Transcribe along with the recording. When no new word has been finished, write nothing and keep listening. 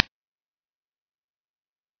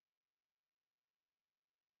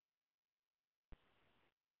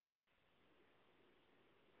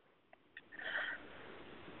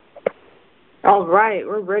All right,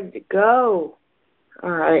 we're ready to go.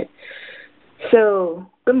 All right. So,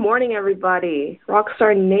 good morning, everybody.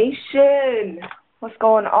 Rockstar Nation, what's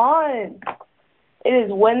going on? It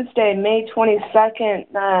is Wednesday, May 22nd,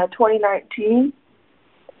 2019,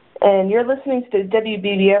 and you're listening to the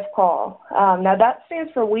WBBF call. Now, that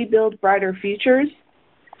stands for We Build Brighter Futures,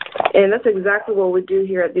 and that's exactly what we do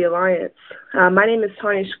here at the Alliance. My name is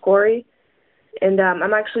Tanya Shikori, and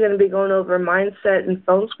I'm actually going to be going over mindset and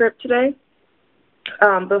phone script today.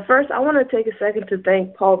 But first, I want to take a second to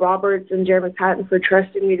thank Paul Roberts and Jeremy Patton for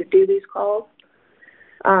trusting me to do these calls.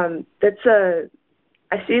 I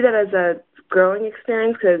see that as a growing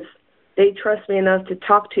experience because they trust me enough to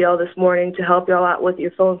talk to y'all this morning to help y'all out with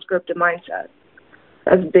your phone script and mindset.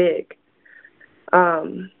 That's big.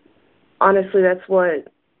 Honestly, that's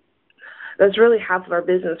really half of our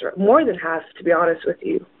business, or more than half, to be honest with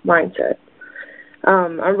you, mindset.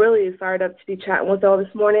 I'm really fired up to be chatting with y'all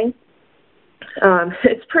this morning.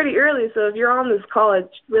 It's pretty early, so if you're on this call, it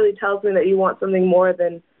really tells me that you want something more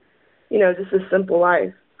than, just a simple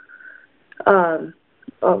life. All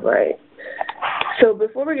right. So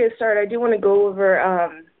before we get started, I do want to go over,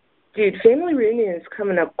 family reunion is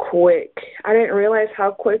coming up quick. I didn't realize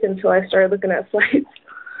how quick until I started looking at flights.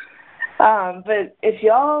 But if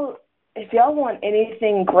y'all want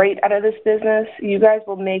anything great out of this business, you guys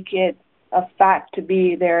will make it a fact to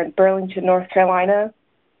be there in Burlington, North Carolina,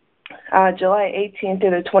 July 18th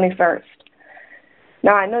through the 21st.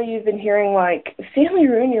 Now, I know you've been hearing, family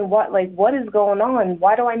reunion, what is going on?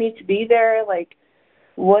 Why do I need to be there?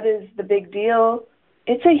 What is the big deal?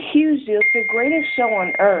 It's a huge deal. It's the greatest show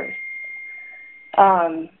on earth.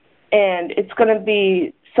 And it's going to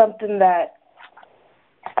be something that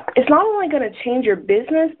it's not only going to change your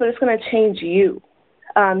business, but it's going to change you.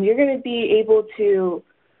 You're going to be able to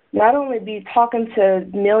not only be talking to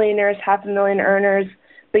millionaires, $500,000 earners,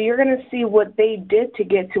 but you're going to see what they did to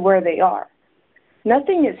get to where they are.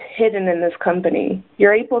 Nothing is hidden in this company.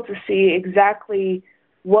 You're able to see exactly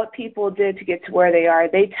what people did to get to where they are.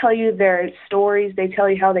 They tell you their stories. They tell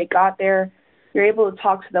you how they got there. You're able to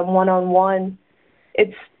talk to them one-on-one.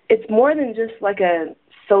 It's more than just like a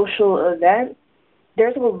social event.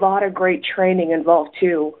 There's a lot of great training involved,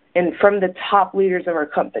 too, and from the top leaders of our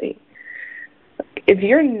company. If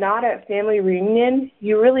you're not at family reunion,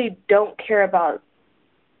 you really don't care about,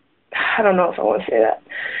 I don't know if I want to say that.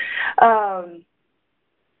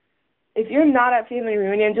 If you're not at family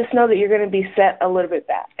reunion, just know that you're going to be set a little bit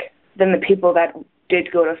back than the people that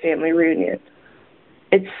did go to family reunion.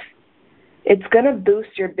 It's going to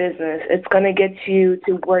boost your business. It's going to get you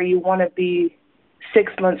to where you want to be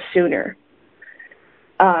 6 months sooner.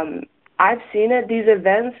 I've seen it. These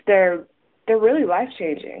events, they're really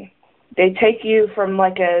life-changing. They take you from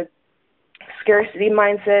a scarcity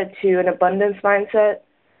mindset to an abundance mindset.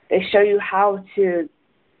 They show you how to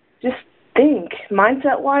just think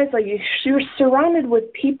mindset-wise. You're surrounded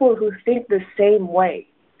with people who think the same way,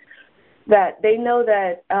 that they know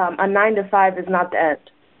that a 9 to 5 is not the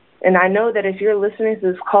end. And I know that if you're listening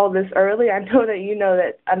to this call this early, I know that you know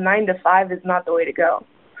that a 9 to 5 is not the way to go.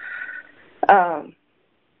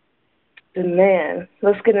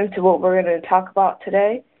 Let's get into what we're going to talk about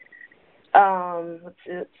today.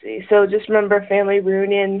 Let's see. So just remember, family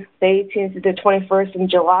reunion, the 18th to the 21st in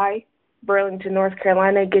July, Burlington, North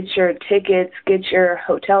Carolina. Get your tickets, get your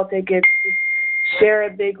hotel tickets, share a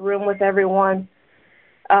big room with everyone.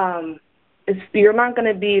 You're not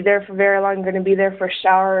going to be there for very long. You're going to be there for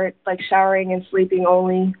showering and sleeping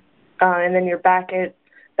only, and then you're back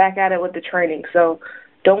at it with the training. So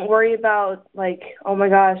don't worry about oh my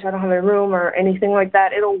gosh, I don't have a room or anything like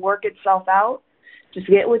that. It'll work itself out. Just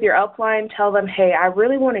get with your upline, tell them, hey, I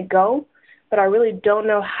really want to go, but I really don't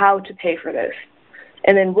know how to pay for this.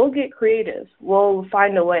 And then we'll get creative. We'll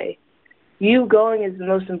find a way. You going is the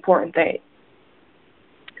most important thing.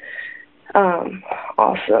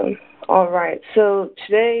 Awesome. All right. So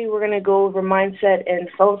today we're going to go over mindset and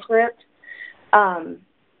phone script.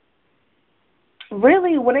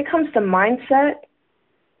 Really, when it comes to mindset,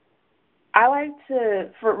 I like to,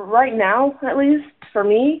 for right now, at least for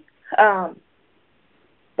me,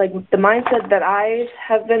 the mindset that I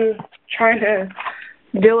have been trying to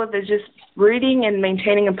deal with is just reading and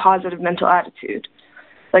maintaining a positive mental attitude.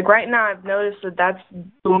 Right now, I've noticed that that's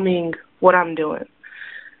booming what I'm doing,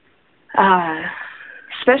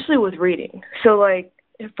 especially with reading. So,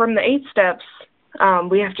 from the 8 steps,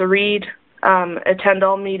 we have to read, attend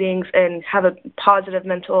all meetings, and have a positive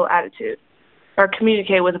mental attitude, or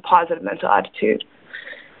communicate with a positive mental attitude.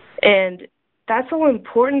 And that's all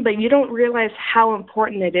important, but you don't realize how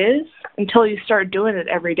important it is until you start doing it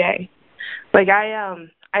every day.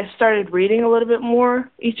 I started reading a little bit more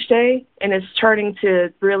each day, and it's starting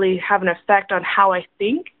to really have an effect on how I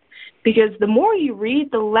think, because the more you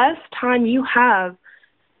read, the less time you have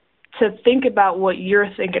to think about what you're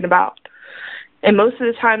thinking about. And most of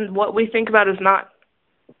the time, what we think about is not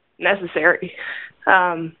necessary.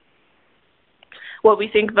 What we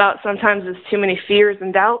think about sometimes is too many fears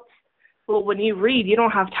and doubts. Well, when you read, you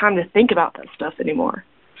don't have time to think about that stuff anymore.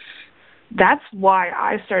 That's why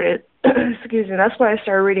I started, that's why I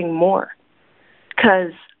started reading more.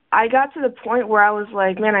 Because I got to the point where I was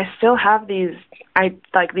like, man, I still have these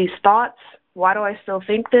thoughts. Why do I still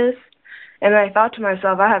think this? And then I thought to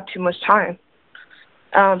myself, I have too much time.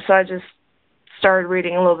 So I just started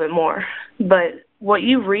reading a little bit more. But what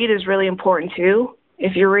you read is really important too.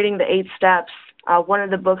 If you're reading the 8 Steps, one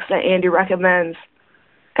of the books that Andy recommends,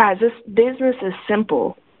 guys, this business is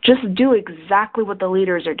simple. Just do exactly what the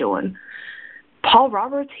leaders are doing. Paul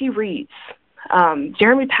Roberts, he reads.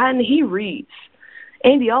 Jeremy Patton, he reads.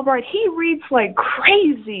 Andy Albright, he reads like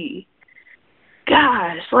crazy.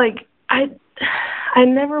 Gosh, like I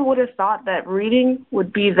never would have thought that reading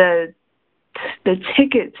would be the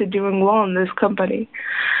ticket to doing well in this company.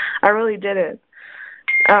 I really didn't.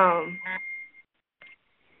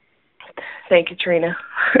 Thank you, Trina.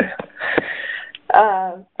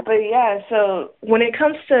 But yeah, so when it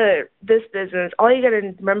comes to this business, all you got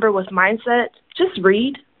to remember with mindset, just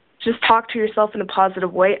read. Just talk to yourself in a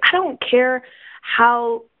positive way. I don't care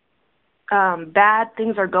how bad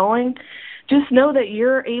things are going. Just know that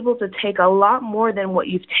you're able to take a lot more than what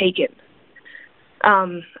you've taken.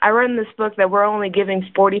 I read in this book that we're only giving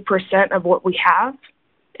 40% of what we have.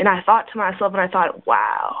 And I thought to myself, and I thought,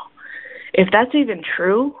 wow, if that's even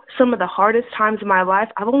true, some of the hardest times in my life,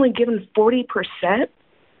 I've only given 40%.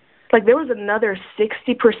 Like, there was another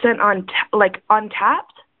 60%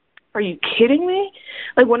 untapped. Are you kidding me?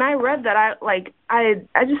 Like, when I read that, I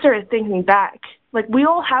just started thinking back. Like, we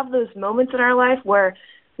all have those moments in our life where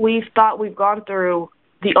we've thought we've gone through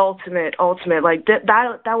the ultimate. Like,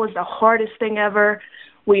 that was the hardest thing ever.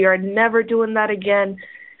 We are never doing that again.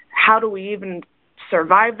 How do we even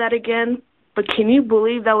survive that again? But can you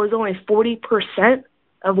believe that was only 40%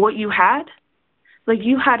 of what you had? Like,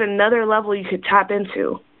 you had another level you could tap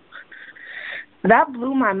into. That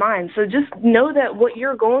blew my mind. So just know that what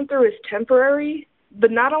you're going through is temporary,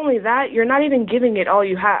 but not only that, you're not even giving it all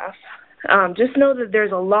you have. Just know that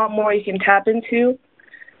there's a lot more you can tap into,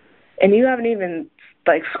 and you haven't even,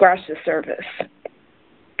 scratched the surface.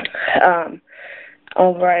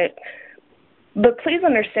 All right. But please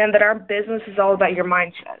understand that our business is all about your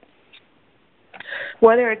mindset.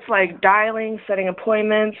 Whether it's dialing, setting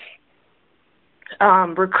appointments,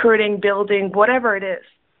 recruiting, building, whatever it is,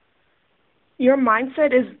 your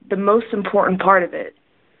mindset is the most important part of it.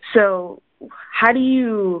 So how do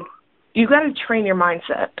you got to train your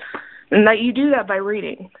mindset. And that you do that by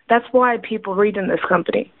reading. That's why people read in this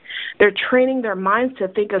company. They're training their minds to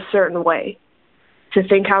think a certain way, to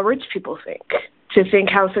think how rich people think, to think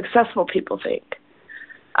how successful people think,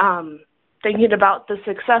 thinking about the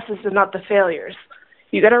successes and not the failures.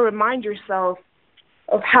 You got to remind yourself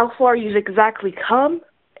of how far you've exactly come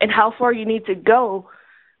and how far you need to go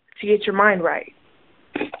to get your mind right.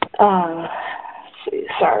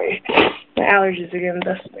 Sorry, my allergies are getting the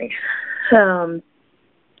best of me.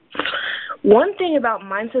 One thing about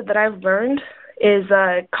mindset that I've learned is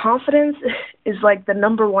confidence is the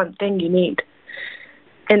number one thing you need.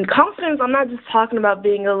 And confidence, I'm not just talking about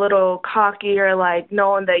being a little cocky or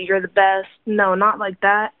knowing that you're the best. No, not like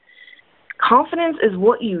that. Confidence is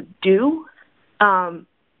what you do.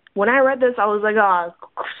 When I read this, I was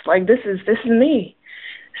this is me.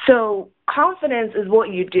 So confidence is what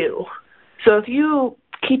you do. So if you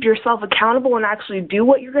keep yourself accountable and actually do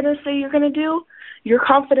what you're going to say you're going to do, your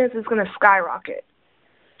confidence is going to skyrocket.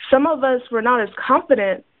 Some of us, we're not as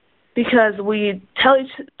confident because we tell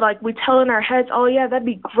in our heads, oh yeah, that'd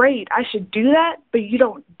be great, I should do that, but you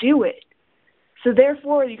don't do it. So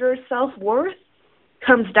therefore, your self-worth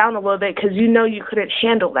comes down a little bit because you know you couldn't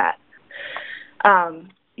handle that.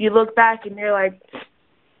 You look back and you're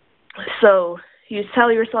so you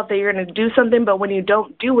tell yourself that you're going to do something, but when you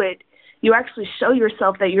don't do it, you actually show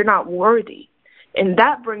yourself that you're not worthy. And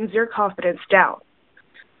that brings your confidence down.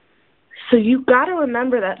 So you got to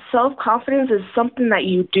remember that self-confidence is something that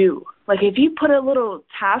you do. If you put a little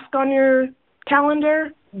task on your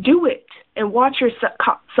calendar, do it and watch your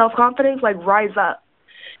self-confidence rise up.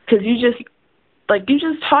 Because you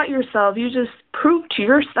just taught yourself, you just proved to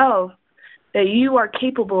yourself that you are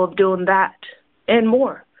capable of doing that and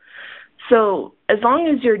more. So as long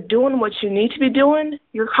as you're doing what you need to be doing,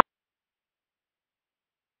 your confidence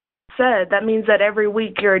said, that means that every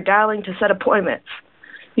week you're dialing to set appointments.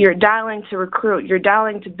 You're dialing to recruit. You're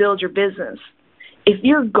dialing to build your business. If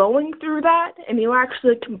you're going through that and you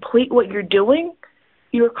actually complete what you're doing,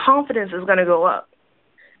 your confidence is going to go up.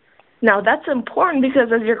 Now, that's important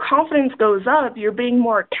because as your confidence goes up, you're being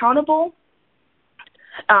more accountable,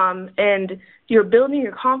 and you're building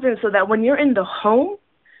your confidence so that when you're in the home,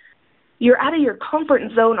 you're out of your comfort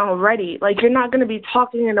zone already. Like, you're not going to be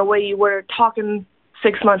talking in a way you were talking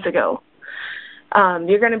 6 months ago.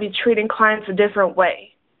 You're going to be treating clients a different way.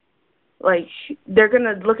 Like, they're going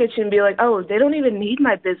to look at you and be like, oh, they don't even need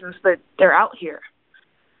my business, but they're out here.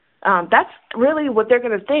 That's really what they're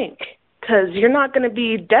going to think, because you're not going to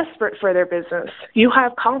be desperate for their business. You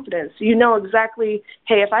have confidence. You know exactly,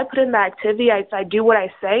 hey, if I put in the activity, if I do what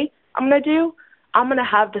I say I'm going to do, I'm going to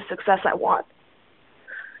have the success I want.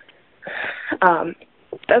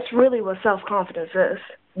 That's really what self-confidence is.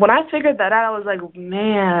 When I figured that out, I was like,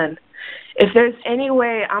 man, if there's any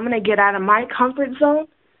way I'm going to get out of my comfort zone,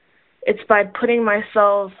 it's by putting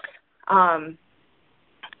myself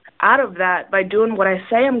out of that, by doing what I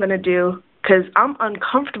say I'm going to do, because I'm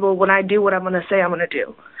uncomfortable when I do what I'm going to say I'm going to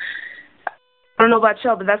do. I don't know about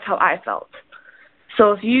y'all, but that's how I felt.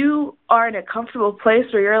 So if you are in a comfortable place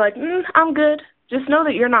where you're like, I'm good, just know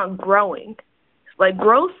that you're not growing. Like,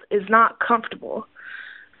 growth is not comfortable.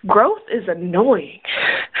 Growth is annoying.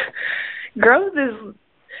 Growth is,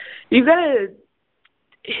 you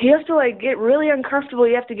have to like get really uncomfortable.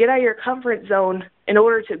 You have to get out of your comfort zone in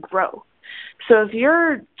order to grow. So if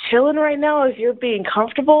you're chilling right now, if you're being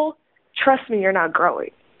comfortable, trust me, you're not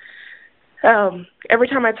growing. Every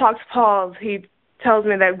time I talk to Paul, he tells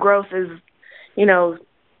me that growth is,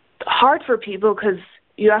 hard for people because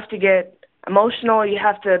you have to get emotional. You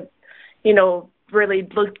have to, really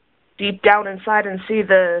look deep down inside and see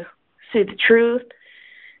the truth.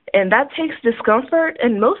 And that takes discomfort,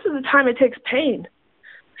 and most of the time it takes pain.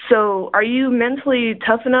 So are you mentally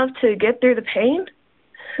tough enough to get through the pain?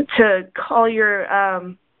 To call your,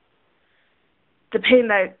 the pain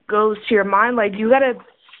that goes to your mind? Like, you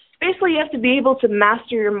have to be able to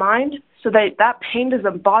master your mind so that that pain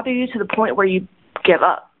doesn't bother you to the point where you give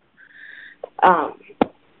up.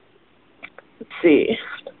 Let's see.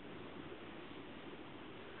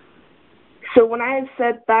 So when I had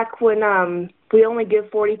said back when we only give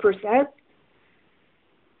 40%,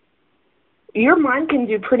 your mind can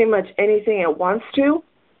do pretty much anything it wants to,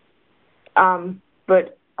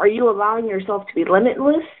 but are you allowing yourself to be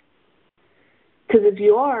limitless? Because if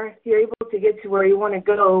you are, you're able to get to where you want to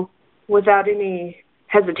go without any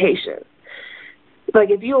hesitation. Like,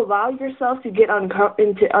 if you allow yourself to get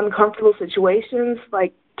into uncomfortable situations,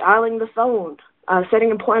 like dialing the phone,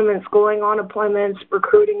 setting appointments, going on appointments,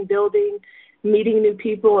 recruiting, building, meeting new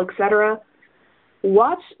people, etc.,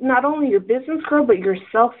 watch not only your business grow, but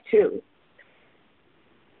yourself too.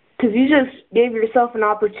 Because you just gave yourself an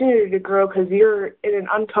opportunity to grow because you're in an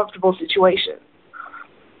uncomfortable situation.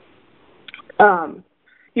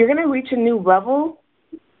 You're going to reach a new level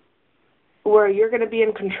where you're going to be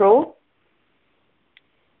in control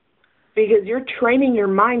because you're training your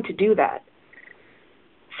mind to do that.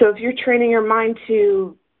 So if you're training your mind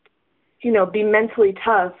to, be mentally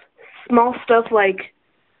tough, small stuff like,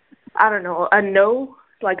 I don't know, a no,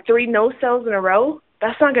 like 3 no cells in a row,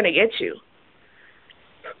 that's not going to get you.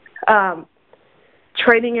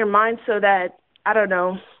 Training your mind so that,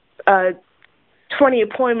 20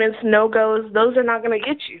 appointments, no-goes, those are not going to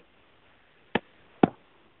get you.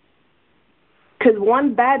 Because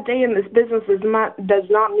one bad day in this business does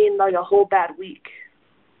not mean like a whole bad week.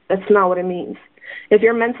 That's not what it means. If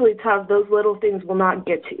you're mentally tough, those little things will not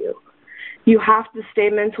get to you. You have to stay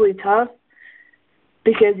mentally tough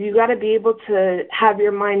because you got to be able to have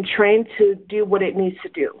your mind trained to do what it needs to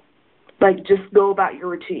do. Like, just go about your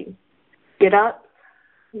routine. Get up.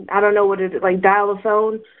 I don't know what it is, like dial the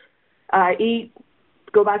phone, eat,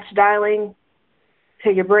 go back to dialing,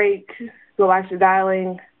 take a break, go back to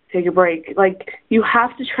dialing, take a break. Like, you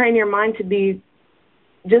have to train your mind to be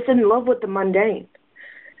just in love with the mundane.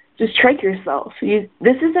 Just trick yourself. This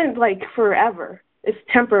isn't like forever. It's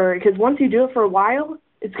temporary because once you do it for a while,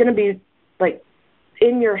 it's going to be like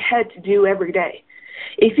in your head to do every day.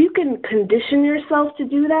 If you can condition yourself to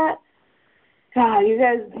do that, you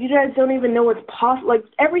guys don't even know what's possible. Like,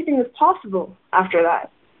 everything is possible after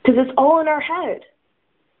that because it's all in our head.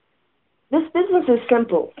 This business is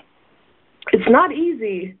simple. It's not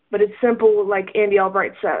easy, but it's simple, like Andy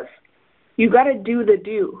Albright says. You got to do the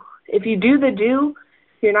do. If you do the do,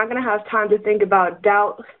 you're not going to have time to think about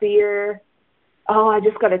doubt, fear. Oh, I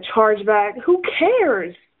just got to charge back. Who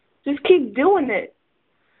cares? Just keep doing it.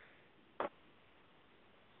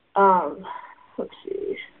 Let's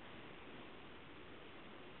see.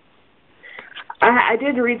 I I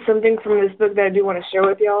did read something from this book that I do want to share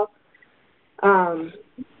with y'all.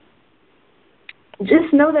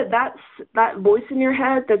 Just know that that voice in your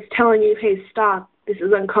head that's telling you, hey, stop, this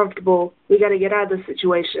is uncomfortable, we got to get out of this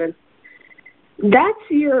situation. That's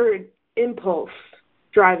your impulse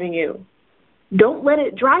driving you. Don't let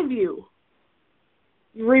it drive you.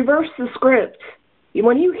 Reverse the script.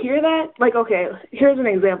 When you hear that, like, okay, here's an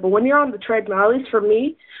example. When you're on the treadmill, at least for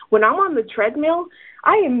me, when I'm on the treadmill,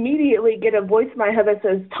 I immediately get a voice in my head that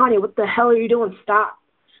says, Tanya, what the hell are you doing? Stop.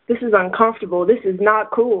 This is uncomfortable. This is not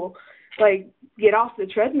cool. Like, get off the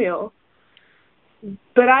treadmill.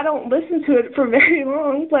 But I don't listen to it for very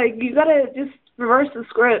long. Like, you got to just reverse the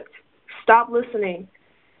script. Stop listening.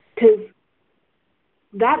 Because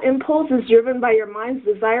that impulse is driven by your mind's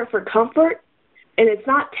desire for comfort, and it's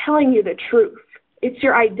not telling you the truth. It's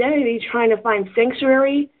your identity trying to find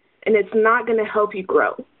sanctuary, and it's not going to help you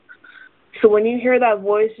grow. So when you hear that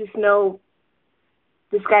voice, just know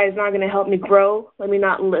this guy is not going to help me grow. Let me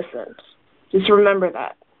not listen. Just remember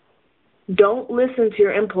that. Don't listen to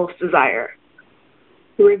your impulse desire.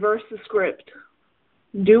 Reverse the script.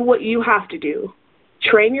 Do what you have to do.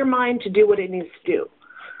 Train your mind to do what it needs to do.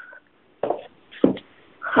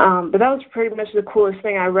 But that was pretty much the coolest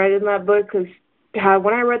thing I read in that book, because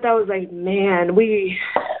when I read that, I was like, man, we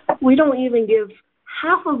don't even give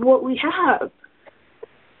half of what we have.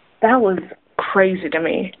 That was crazy to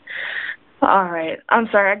me. All right. I'm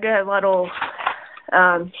sorry. I got a little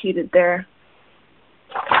heated there.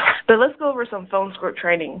 But let's go over some phone script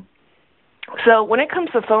training. So when it comes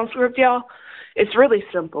to phone script, y'all, it's really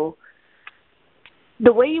simple.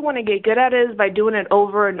 The way you want to get good at it is by doing it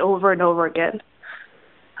over and over and over again.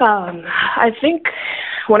 I think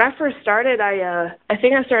when I first started, I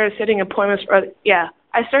started setting appointments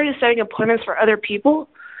for other people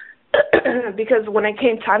because when it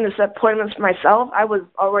came time to set appointments for myself, I was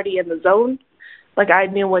already in the zone. Like, I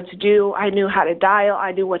knew what to do. I knew how to dial.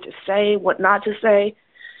 I knew what to say, what not to say.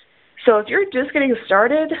 So if you're just getting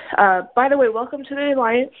started, by the way, welcome to the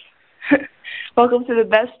Alliance. Welcome to the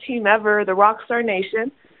best team ever, the Rockstar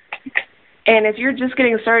Nation. And if you're just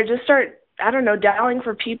getting started, just start, dialing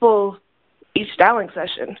for people each dialing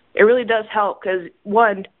session. It really does help because,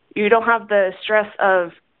 one, you don't have the stress of,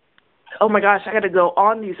 oh, my gosh, I got to go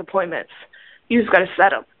on these appointments. You just got to set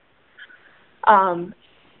them.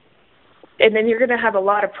 And then you're going to have a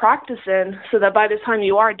lot of practice in so that by the time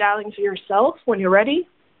you are dialing for yourself, when you're ready,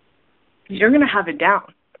 you're going to have it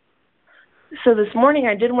down. So this morning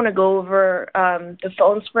I did want to go over the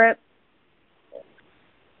phone script.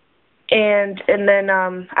 And then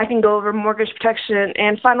I can go over mortgage protection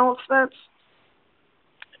and final expense.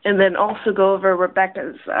 And then also go over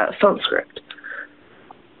Rebecca's phone script.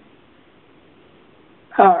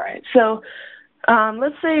 All right. So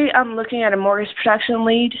let's say I'm looking at a mortgage protection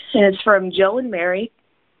lead, and it's from Joe and Mary.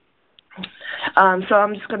 So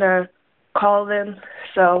I'm just going to call them.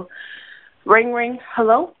 So ring, ring.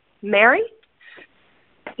 Hello, Mary?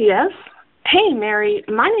 Yes. Hey, Mary.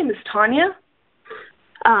 My name is Tanya.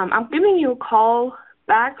 I'm giving you a call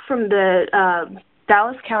back from the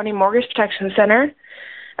Dallas County Mortgage Protection Center.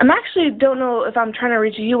 Don't know if I'm trying to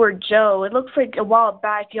reach you or Joe. It looks like a while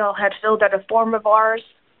back y'all had filled out a form of ours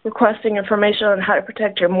requesting information on how to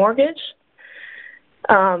protect your mortgage.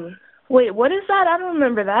 Wait, what is that? I don't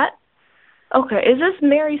remember that. Okay, is this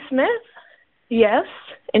Mary Smith? Yes.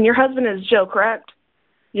 And your husband is Joe, correct?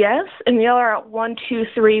 Yes. And y'all are at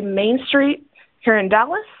 123 Main Street here in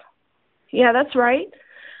Dallas? Yeah, that's right.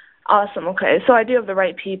 Awesome. Okay, so I do have the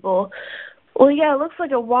right people. Well, yeah, it looks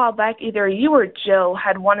like a while back either you or Joe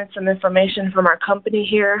had wanted some information from our company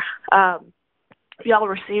here. Y'all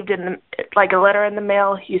received a letter in the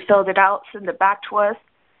mail. You filled it out, sent it back to us,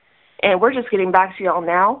 and we're just getting back to y'all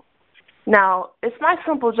now. Now, it's my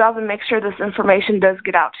simple job to make sure this information does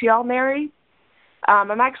get out to y'all, Mary.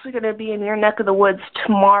 I'm actually going to be in your neck of the woods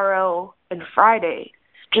tomorrow and Friday.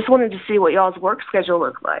 Just wanted to see what y'all's work schedule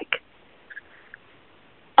looked like.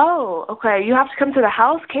 Oh, okay. You have to come to the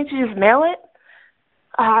house? Can't you just mail it?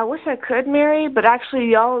 I wish I could, Mary, but actually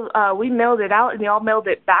y'all, we mailed it out and y'all mailed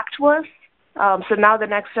it back to us. So now the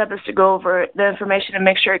next step is to go over the information and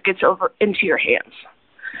make sure it gets over into your hands.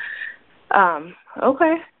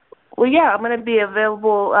 Okay. Well, yeah, I'm going to be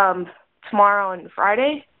available tomorrow and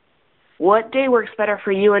Friday. What day works better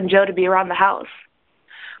for you and Joe to be around the house?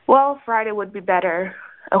 Well, Friday would be better.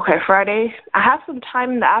 Okay, Friday. I have some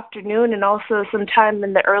time in the afternoon and also some time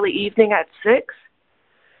in the early evening at 6.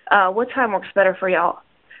 What time works better for y'all?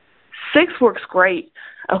 6 works great.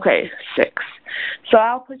 Okay, 6. So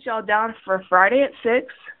I'll put y'all down for Friday at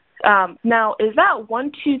 6. Now, is that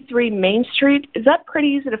 123 Main Street? Is that pretty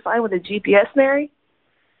easy to find with a GPS, Mary?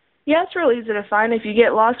 Yeah, it's real easy to find. If you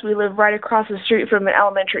get lost, we live right across the street from an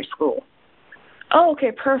elementary school. Oh,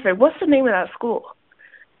 okay, perfect. What's the name of that school?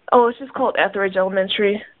 Oh, it's just called Etheridge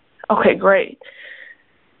Elementary. Okay, great.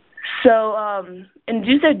 So, and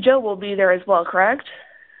you said Joe will be there as well, correct?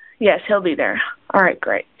 Yes, he'll be there. All right,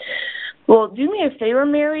 great. Well, do me a favor,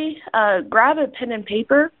 Mary. Grab a pen and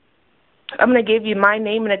paper. I'm going to give you my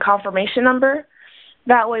name and a confirmation number.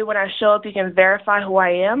 That way, when I show up, you can verify who I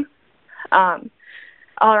am.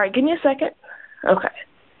 All right, give me a second. Okay.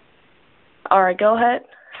 All right, go ahead.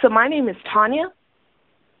 So my name is Tanya,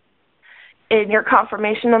 and your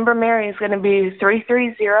confirmation number, Mary, is going to be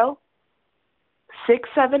 330-679.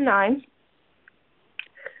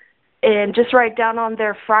 And just write down on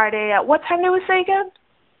there Friday at what time did we say again?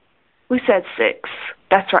 We said 6.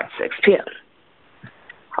 That's right, 6 p.m.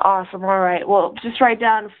 Awesome. All right. Well, just write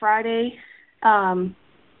down Friday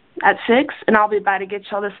at 6, and I'll be by to get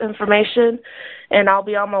you all this information, and I'll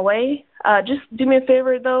be on my way. Just do me a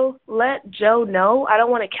favor, though. Let Joe know. I don't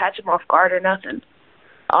want to catch him off guard or nothing.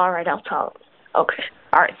 All right. I'll tell him. Okay.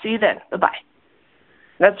 All right. See you then. Bye-bye.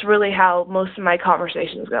 That's really how most of my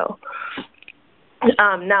conversations go.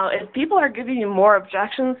 Now, if people are giving you more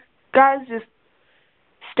objections, guys, just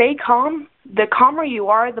stay calm. The calmer you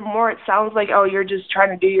are, the more it sounds like, oh, you're just trying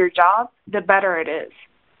to do your job, the better it is.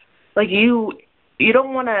 Like, you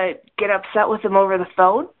don't want to get upset with them over the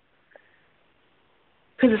phone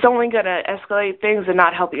because it's only going to escalate things and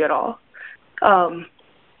not help you at all.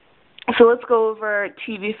 So let's go over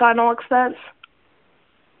TV final expense.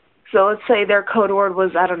 So let's say their code word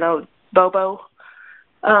was, I don't know, Bobo.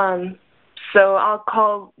 So I'll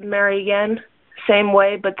call Mary again, same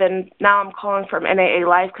way, but then now I'm calling from NAA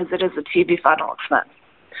Life because it is a TV final expense.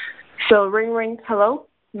 So ring, ring, hello?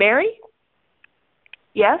 Mary?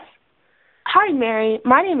 Yes? Hi, Mary.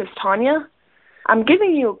 My name is Tanya. I'm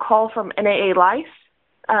giving you a call from NAA Life.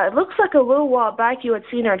 It looks like a little while back you had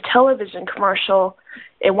seen our television commercial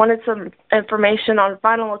and wanted some information on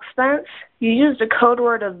final expense. You used a code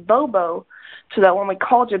word of Bobo so that when we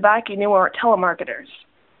called you back, you knew we weren't telemarketers.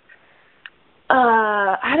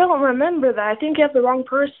 I don't remember that. I think you have the wrong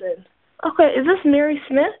person. Okay, is this Mary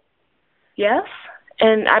Smith? Yes.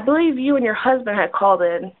 And I believe you and your husband had called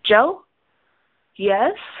in. Joe?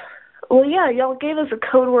 Yes. Well, yeah, y'all gave us a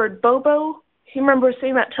code word, Bobo. You remember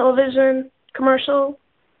seeing that television commercial?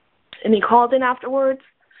 And he called in afterwards?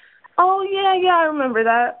 Oh, yeah, I remember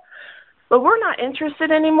that. But we're not interested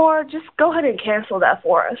anymore. Just go ahead and cancel that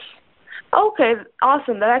for us. Okay,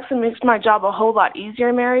 awesome. That actually makes my job a whole lot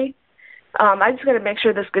easier, Mary. I just got to make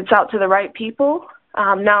sure this gets out to the right people.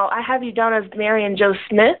 Now, I have you down as Mary and Joe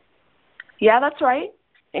Smith. Yeah, that's right.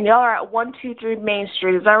 And y'all are at 123 Main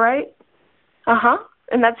Street. Is that right? Uh-huh.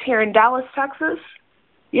 And that's here in Dallas, Texas?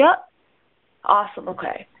 Yep. Awesome.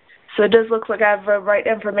 Okay. So it does look like I have the right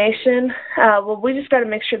information. Well, we just got to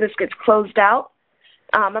make sure this gets closed out.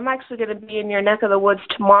 I'm actually going to be in your neck of the woods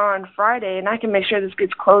tomorrow on Friday, and I can make sure this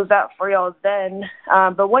gets closed out for y'all then.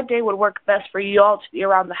 But what day would work best for you all to be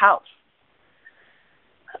around the house?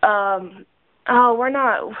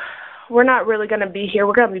 We're not really going to be here.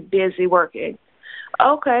 We're going to be busy working.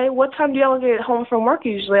 Okay. What time do y'all get home from work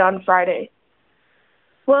usually on Friday?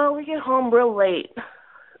 Well, we get home real late.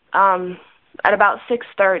 At about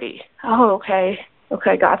 6:30. Oh, okay.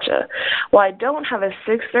 Okay, gotcha. Well, I don't have a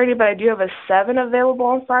 6:30, but I do have a 7 available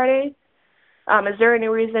on Friday. Is there any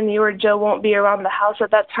reason you or Joe won't be around the house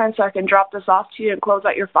at that time so I can drop this off to you and close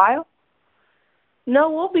out your file?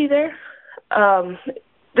 No, we'll be there.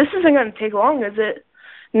 This isn't going to take long, is it?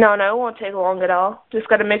 No, it won't take long at all. Just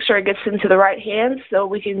got to make sure it gets into the right hands so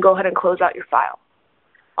we can go ahead and close out your file.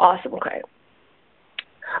 Awesome, okay.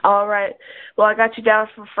 All right. Well, I got you down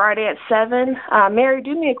for Friday at 7. Mary,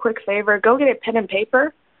 do me a quick favor. Go get a pen and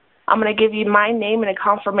paper. I'm going to give you my name and a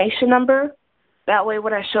confirmation number. That way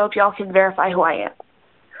when I show up, y'all can verify who I am.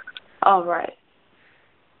 All right.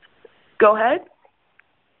 Go ahead.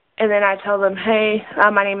 And then I tell them, hey,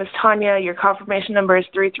 my name is Tanya. Your confirmation number is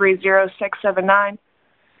 330-679.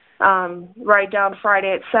 Write down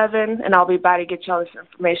Friday at 7, and I'll be by to get you all this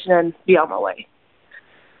information and be on my way.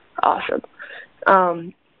 Awesome.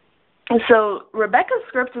 So Rebecca's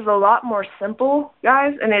script is a lot more simple,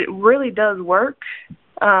 guys, and it really does work.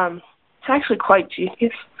 It's actually quite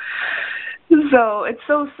genius. So it's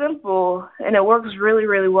so simple, and it works really,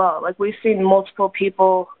 really well. Like, we've seen multiple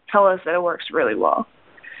people tell us that it works really well.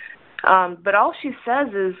 But all she says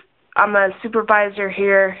is, I'm a supervisor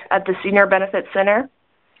here at the Senior Benefit Center.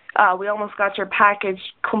 We almost got your package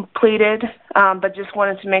completed, but just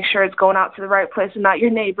wanted to make sure it's going out to the right place and not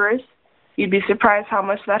your neighbors. You'd be surprised how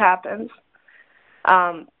much that happens.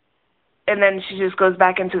 And then she just goes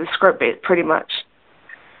back into the script pretty much.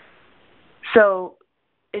 So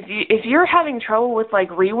if you're having trouble with like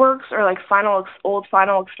reworks or like old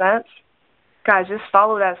final expense, guys, just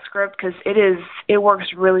follow that script because it works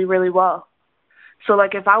really, really well. So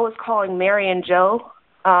like if I was calling Mary and Joe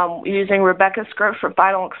using Rebecca's script for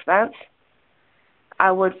final expense,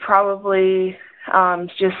 I would probably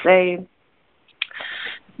just say,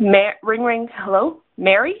 ring, ring, hello,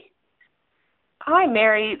 Mary? Hi,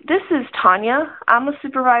 Mary. This is Tanya. I'm a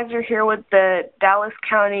supervisor here with the Dallas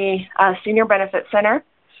County Senior Benefit Center.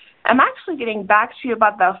 I'm actually getting back to you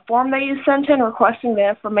about the form that you sent in requesting the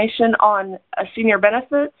information on senior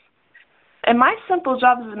benefits. And my simple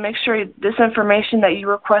job is to make sure this information that you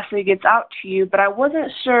requested gets out to you, but I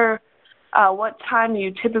wasn't sure what time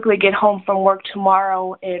you typically get home from work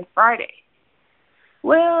tomorrow and Friday.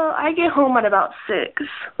 Well, I get home at about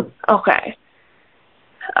 6. Okay.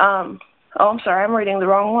 Oh, I'm sorry. I'm reading the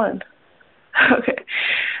wrong one. Okay.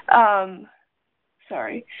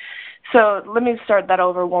 Sorry. So let me start that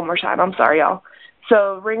over one more time. I'm sorry, y'all.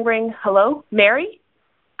 So ring, ring, hello, Mary?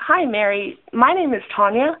 Hi, Mary. My name is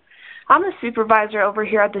Tanya. I'm a supervisor over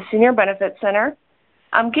here at the Senior Benefit Center.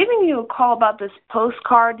 I'm giving you a call about this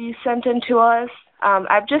postcard you sent in to us.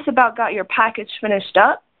 I've just about got your package finished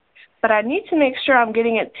up, but I need to make sure I'm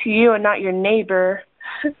getting it to you and not your neighbor.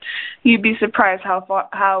 You'd be surprised how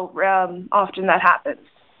often that happens.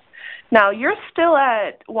 Now, you're still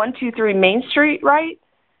at 123 Main Street, right?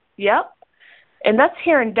 Yep. And that's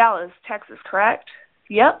here in Dallas, Texas, correct?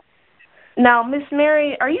 Yep. Now, Miss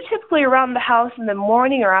Mary, are you typically around the house in the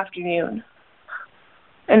morning or afternoon?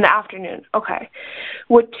 In the afternoon, okay.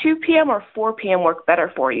 Would 2 p.m. or 4 p.m. work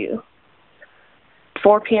better for you?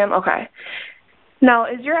 4 p.m., okay. Now,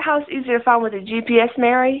 is your house easy to find with a GPS,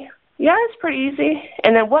 Mary? Yeah, it's pretty easy.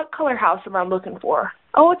 And then what color house am I looking for?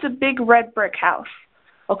 Oh, it's a big red brick house.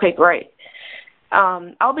 Okay, great.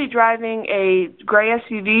 I'll be driving a gray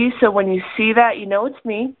SUV, so when you see that, you know it's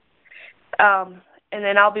me. And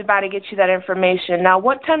then I'll be by to get you that information. Now,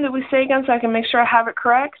 what time did we say again so I can make sure I have it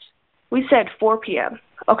correct? We said 4 p.m.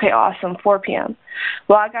 Okay, awesome, 4 p.m.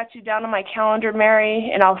 Well, I got you down on my calendar,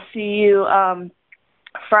 Mary, and I'll see you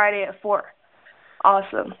Friday at 4.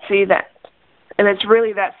 Awesome. See you then. And it's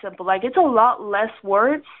really that simple. Like, it's a lot less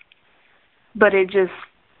words, but it just,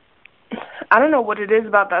 I don't know what it is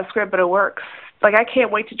about that script, but it works. Like, I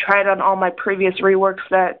can't wait to try it on all my previous reworks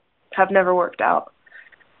that have never worked out.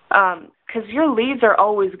 Because your leads are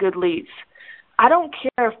always good leads. I don't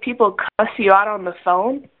care if people cuss you out on the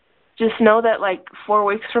phone. Just know that, like, 4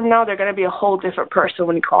 weeks from now, they're going to be a whole different person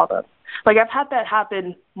when you call them. Like, I've had that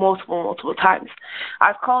happen multiple times.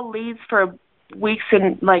 I've called leads for weeks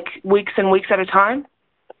and weeks at a time,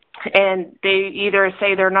 and they either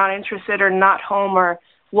say they're not interested or not home or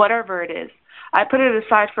whatever it is. I put it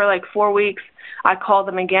aside for, like, 4 weeks. I call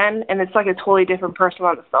them again, and it's like a totally different person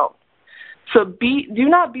on the phone. So do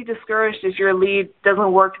not be discouraged if your lead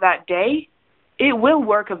doesn't work that day. It will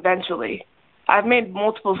work eventually. I've made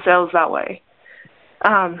multiple sales that way.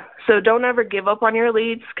 So don't ever give up on your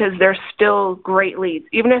leads because they're still great leads.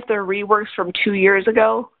 Even if they're reworks from 2 years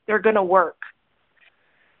ago, they're going to work.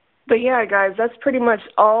 But yeah, guys, that's pretty much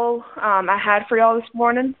all I had for y'all this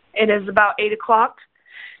morning. It is about 8 o'clock.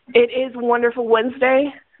 It is Wonderful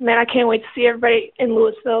Wednesday. Man, I can't wait to see everybody in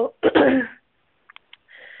Louisville.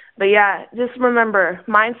 But yeah, just remember,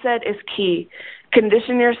 mindset is key.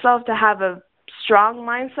 Condition yourself to have a strong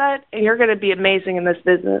mindset, and you're going to be amazing in this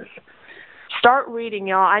business. Start reading,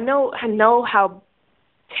 y'all. I know how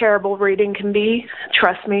terrible reading can be.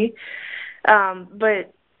 Trust me.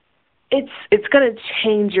 But it's going to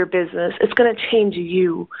change your business. It's going to change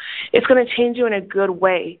you. It's going to change you in a good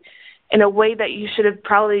way, in a way that you should have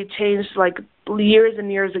probably changed like years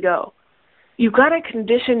and years ago. You've got to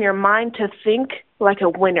condition your mind to think like a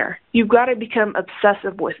winner. You've got to become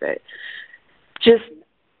obsessive with it. Just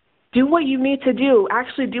do what you need to do.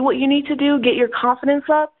 Actually do what you need to do. Get your confidence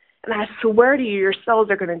up. And I swear to you, your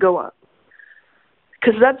sales are going to go up.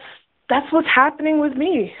 Because that's what's happening with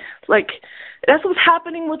me. Like, that's what's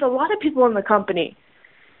happening with a lot of people in the company.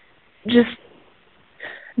 Just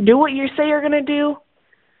do what you say you're going to do,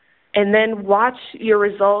 and then watch your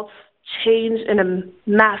results change in a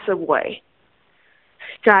massive way.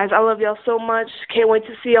 Guys, I love y'all so much. Can't wait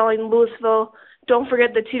to see y'all in Louisville. Don't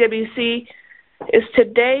forget the TWC is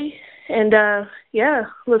today. And, yeah,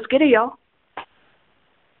 let's get it, y'all.